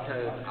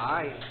because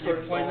I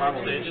You're playing on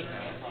stage?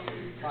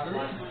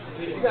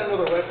 You got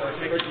another weapon.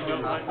 You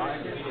don't like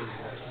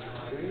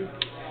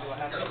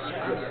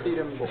beat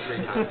him 3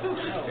 times.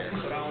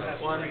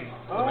 1,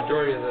 The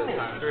majority of the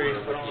time. 3,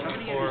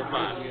 4,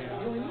 5.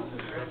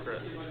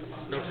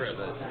 No crit.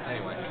 But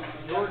anyway.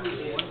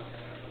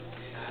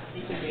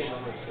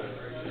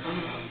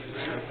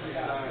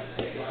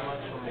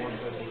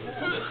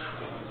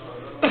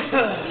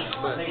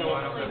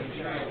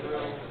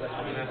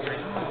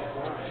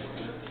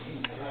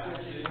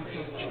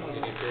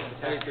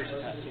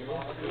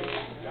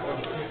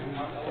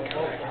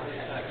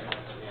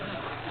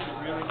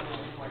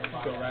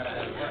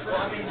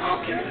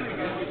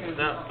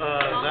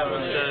 That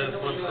one says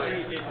 1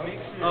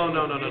 Oh,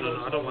 no,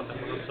 I don't want that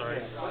one, I'm sorry.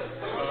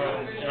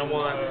 I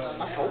want...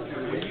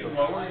 when you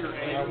lower your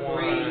aim,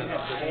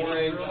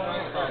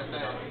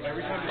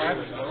 every time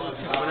you lower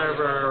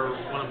Whenever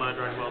one of my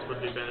Dragon Balls would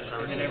be banished, I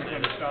would and do every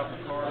time you stop a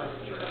card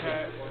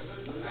attack,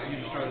 you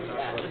destroy the top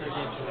card.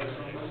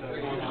 So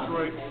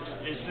destroy,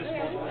 it's just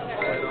multiple.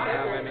 I don't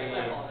have any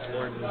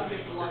Lord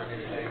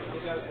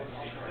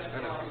I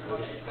know.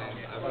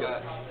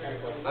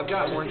 I've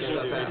got orange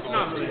stuff in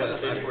because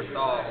I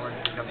foresaw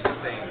orange becoming a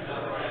thing.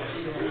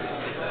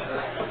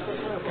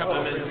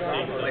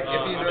 Like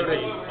if you notice,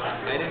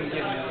 I didn't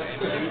give you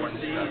any orange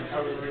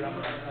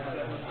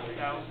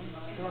stuff.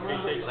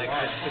 Like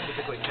I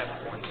specifically kept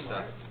orange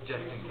stuff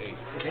just in case.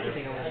 Go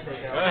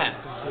ahead.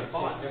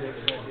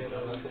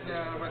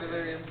 Yeah, my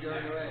delirium's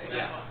going away.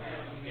 Yeah.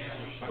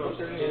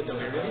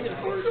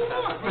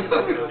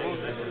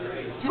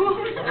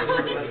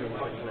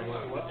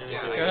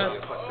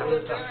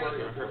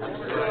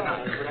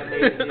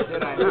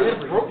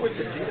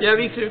 Yeah,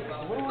 me too.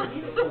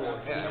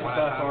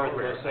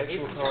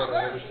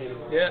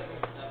 Yeah.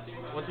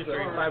 1, 2, 3,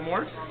 5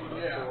 more?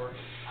 Yeah.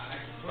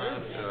 So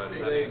that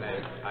means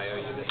I owe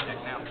you this deck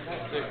now.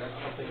 6,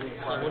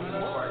 7,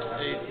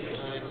 8,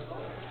 9,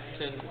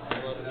 10,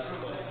 11,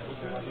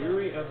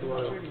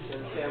 12.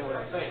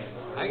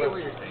 I get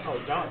what you're saying. Oh,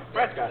 John.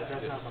 Brad's got it.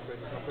 That's not my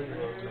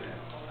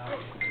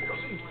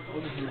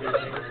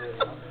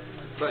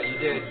But you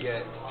did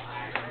get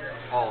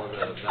all of the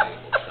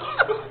valuable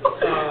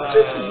stuff.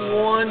 Just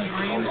 1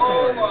 green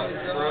sword.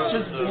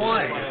 Just 1.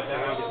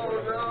 Yeah,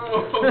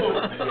 so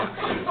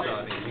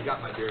I mean, you got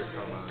my beard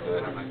from, I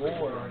got my beard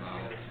from,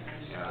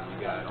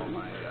 you got all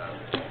my,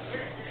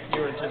 You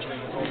were intentionally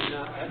withholding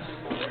that.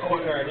 Oh,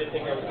 sorry. I didn't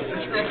think I was going to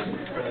do that.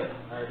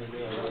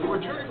 You were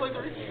trying to play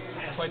 3?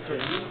 I played 3.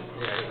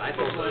 yeah, I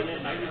told you.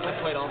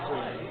 I played all 3.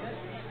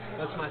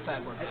 That's my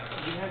sideboard.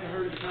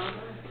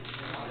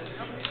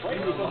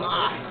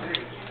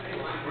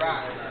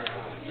 Right.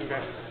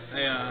 Okay.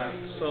 Yeah,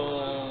 so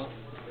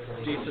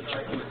decent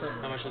check.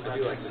 How much is that? I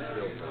do like this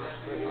build.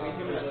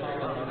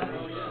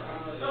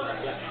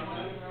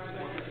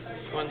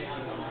 1, 2,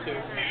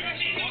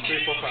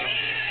 3, 4, 5,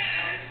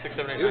 6,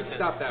 7, 8, You 9, would 10.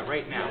 stop that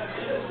right now.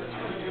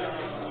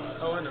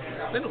 Oh, I know.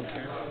 They don't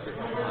care.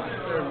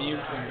 They're immune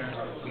to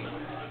embarrassment.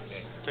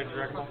 Take the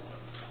Dragon Ball.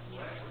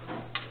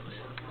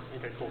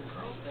 Okay, cool.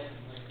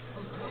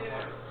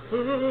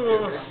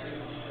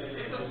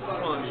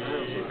 Come on, you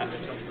have to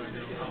jump right now.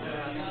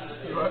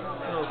 What?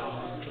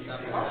 No.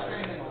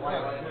 Okay.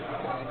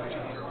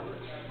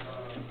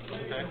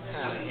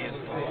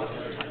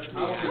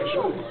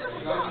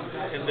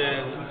 And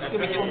then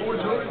We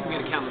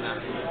gotta count them out.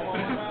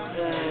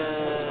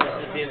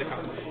 At the end of the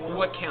conference.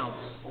 What counts?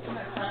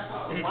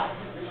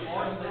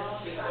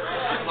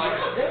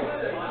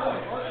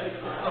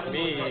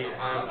 me,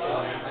 I'm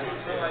going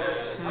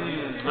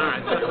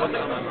Alright, so what's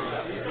on my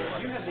mind?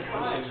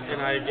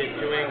 and I get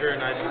 2 anger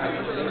and I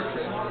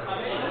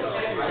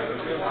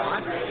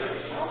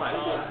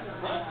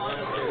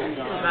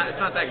It's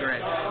not that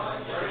great.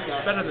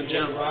 It's better than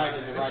jump.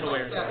 It's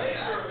weird.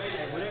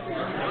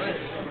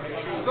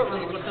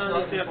 what time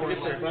does he have to get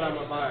there?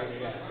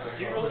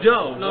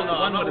 Joe, No,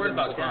 I'm not worried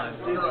about time.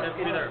 time. You have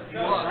to be there.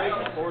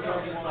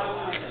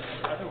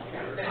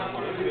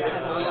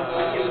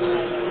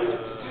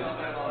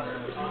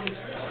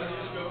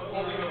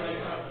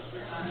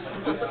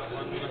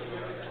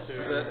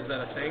 Is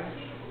that a thing?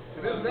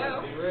 It is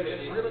now. We're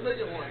gonna make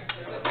it one.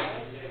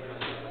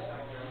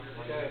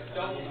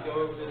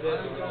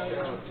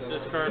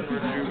 Discard and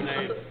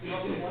rejuvenate.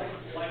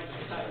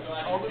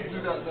 I'll just do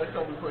that next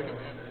time we play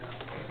Commander.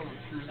 Someone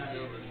screws me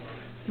over.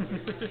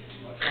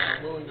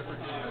 I'm willing to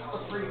forgive.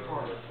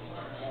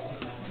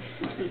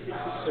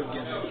 So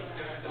good.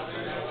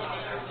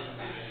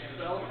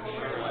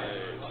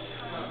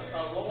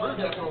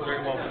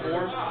 Dragon Ball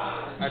 4.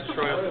 I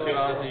destroy up to 2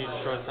 odds and you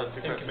destroy the top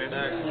 2 cards of your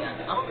deck. I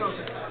don't know if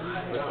it's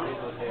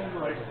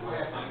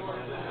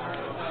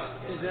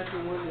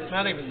It's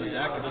not even the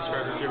deck.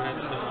 Discard rejuvenate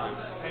to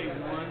 7.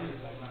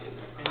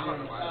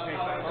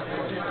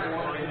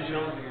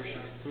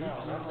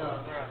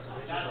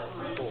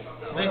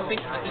 They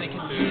think that they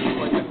can do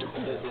like a tool.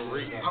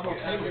 I'm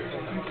okay with it.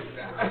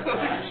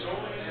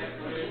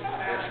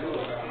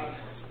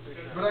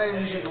 But I am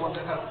usually the one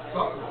that has to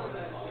stop it.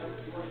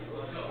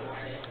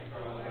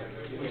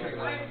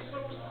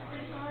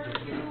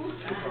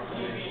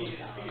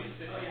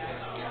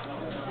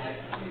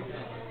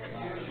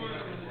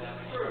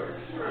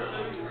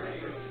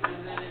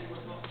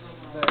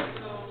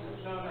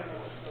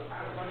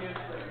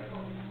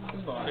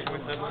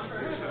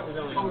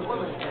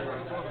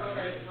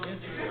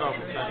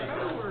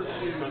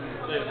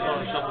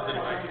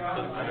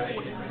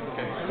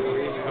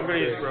 I'm going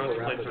to use Rose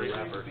to play 3.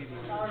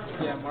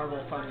 Yeah,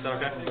 Marvel Fun. Is that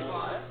okay?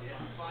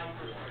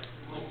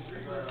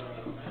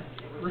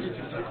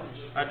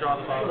 I draw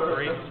the bottom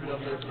 3.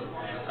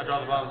 I draw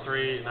the bottom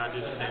 3 and I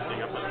do the same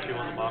thing. I put 2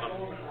 on the bottom.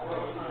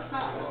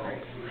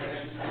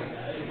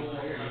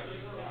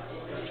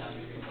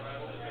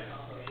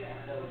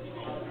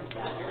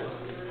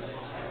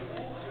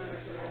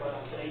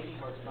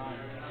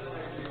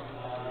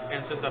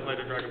 And since I played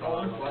a Dragon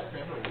Ball.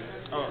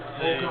 Oh,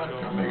 they go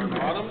on the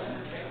bottom.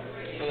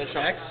 So they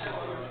shot X.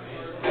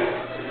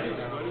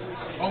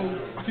 Oh,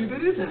 I think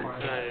that is it. And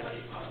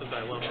since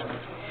I love them.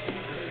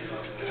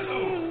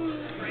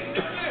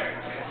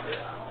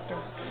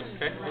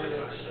 Okay.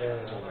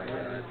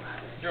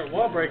 You're a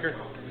wall breaker.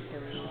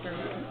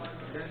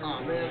 Oh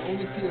man,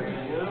 only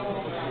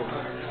PS4.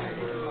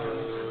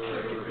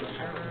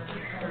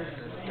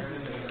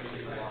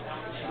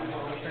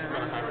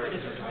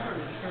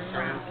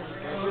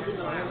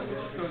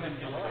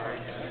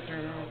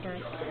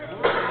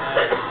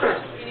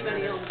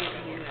 Anybody else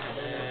getting it?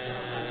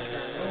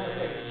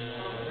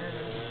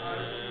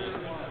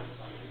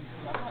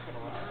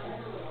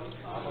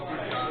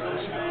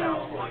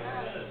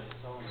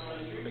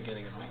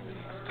 Beginning of my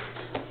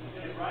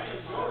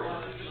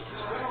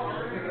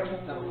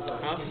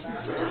Huh?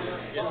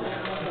 Yes.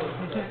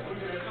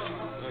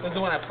 That's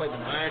the one I played the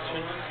most.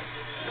 Action.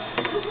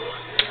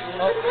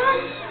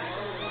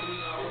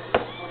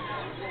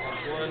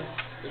 One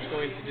is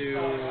going to do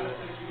 4,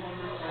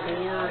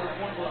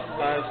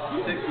 5,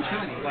 6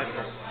 life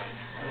cards.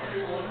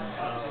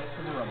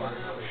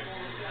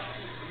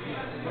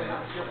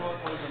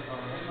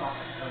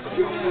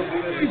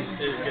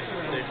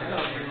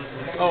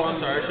 Oh, I'm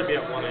sorry. I should be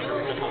at 1 acre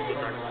because of the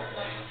Dragon Ball.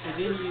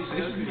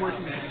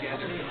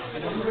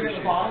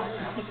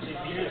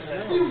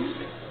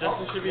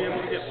 Justin should be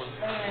able to get one.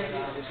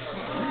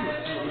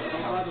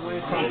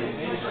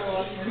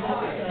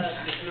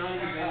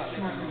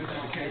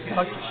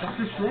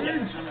 Doctor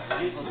Strange.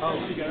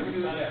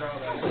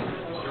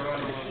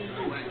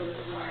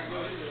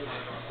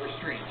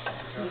 Strange.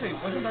 Okay,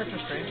 wasn't Doctor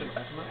Strange in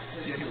Batman?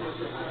 Yeah, he was.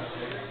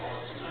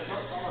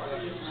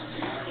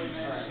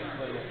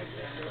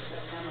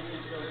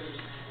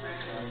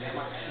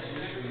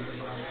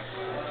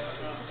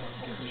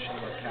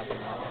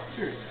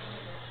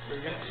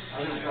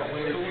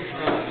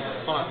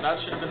 Hold on, that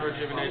should have been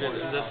rejuvenated,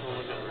 and this one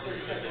was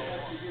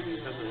rejuvenated.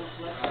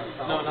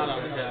 No, not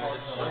on his head.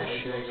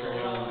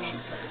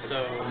 So,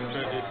 we're going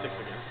to do 6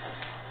 again.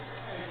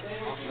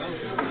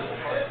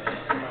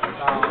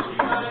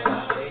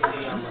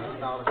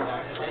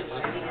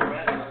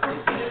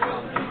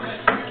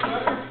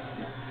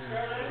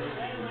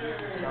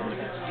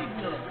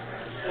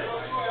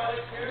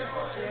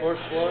 Or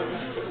slug,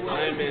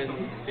 I'm in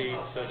C,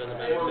 so it doesn't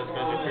matter. So it's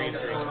going to do 3 and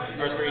 3.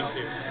 Or 3 and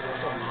 2.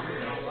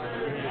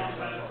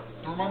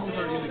 Dormammu's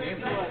already in the game.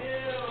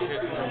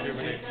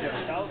 Rejuvenate.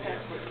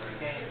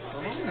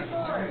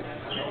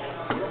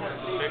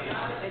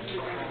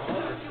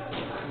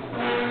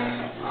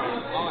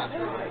 I'll ask her.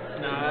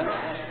 No, I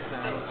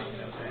don't think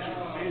so.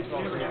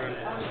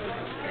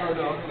 Oh,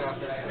 no, I'm gonna ask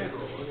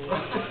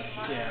her.